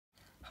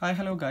Hi,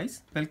 hello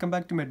guys, welcome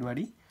back to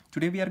Medmadi.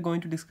 Today we are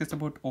going to discuss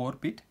about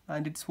orbit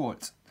and its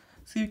walls.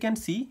 So you can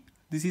see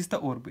this is the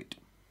orbit.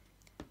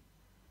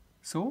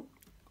 So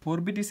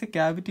orbit is a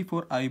cavity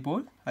for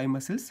eyeball, eye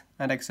muscles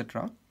and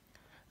etc.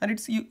 And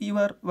it's you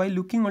are while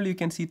looking only you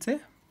can see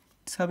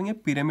it's having a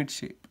pyramid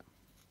shape.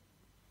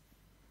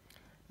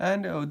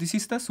 And this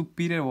is the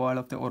superior wall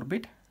of the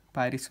orbit,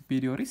 Pars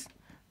superioris.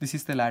 This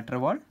is the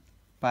lateral wall,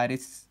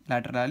 Pars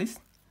lateralis.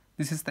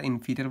 This is the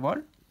inferior wall,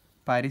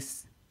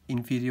 Pars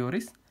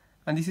inferioris,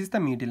 and this is the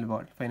medial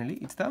wall. Finally,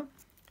 it's the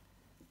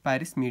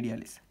Pars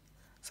medialis.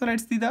 So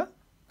let's see the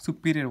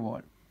superior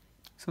wall.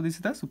 So this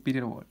is the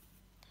superior wall.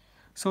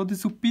 So the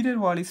superior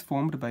wall is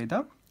formed by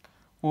the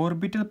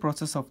orbital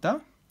process of the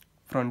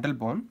frontal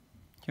bone.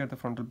 Here the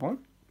frontal bone,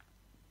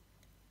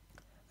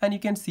 and you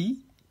can see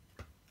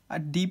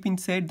deep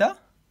inside the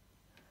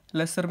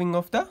lesser wing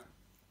of the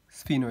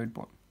sphenoid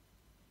bone.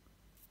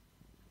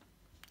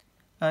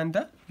 And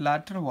the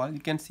lateral wall, you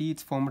can see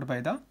it's formed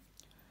by the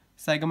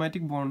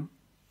zygomatic bone,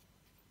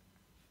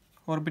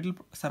 orbital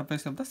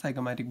surface of the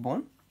zygomatic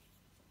bone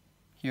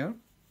here,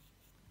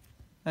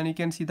 and you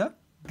can see the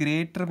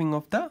greater wing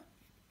of the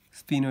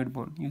sphenoid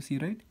bone. You see,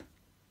 right,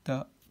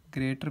 the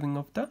greater wing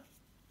of the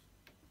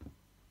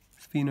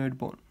sphenoid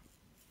bone.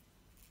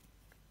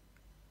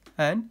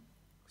 And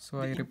so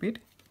I repeat,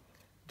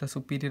 the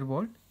superior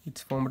wall,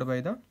 it's formed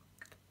by the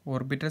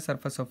orbital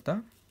surface of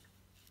the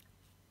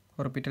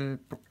orbital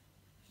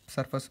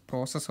surface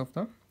process of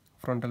the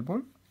frontal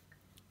bone,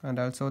 and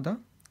also the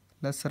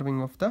lesser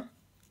wing of the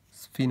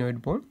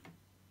sphenoid bone.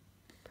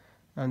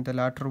 And the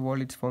lateral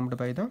wall is formed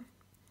by the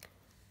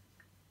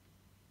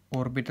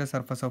orbital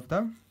surface of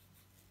the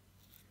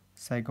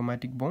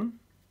zygomatic bone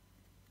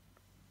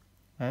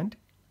and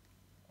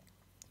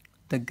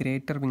the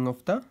greater wing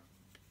of the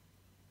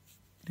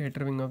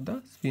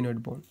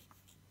sphenoid bone.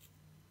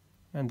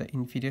 And the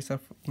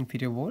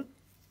inferior wall,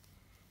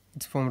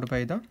 it's formed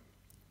by the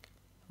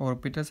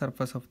orbital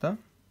surface of the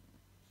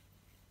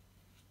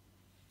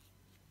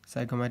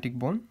zygomatic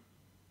bone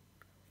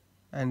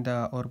and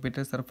the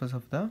orbital surface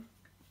of the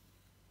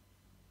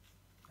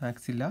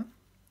maxilla,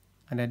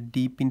 and at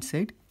deep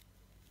inside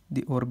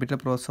the orbital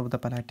process of the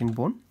palatine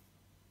bone.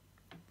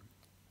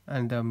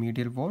 And the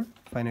medial wall,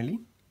 finally,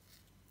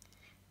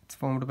 it's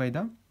formed by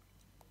the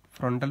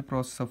frontal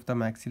process of the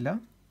maxilla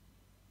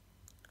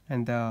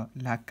and the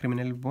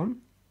lacriminal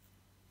bone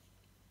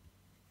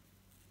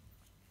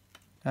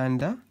and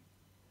the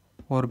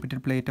orbital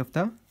plate of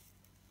the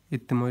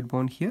ethmoid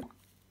bone here.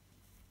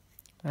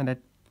 And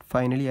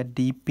finally at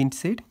deep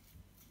inside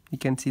you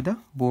can see the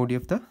body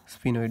of the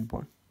sphenoid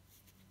bone.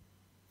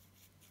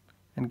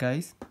 And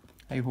guys,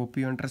 I hope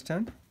you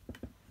understand.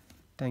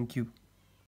 Thank you.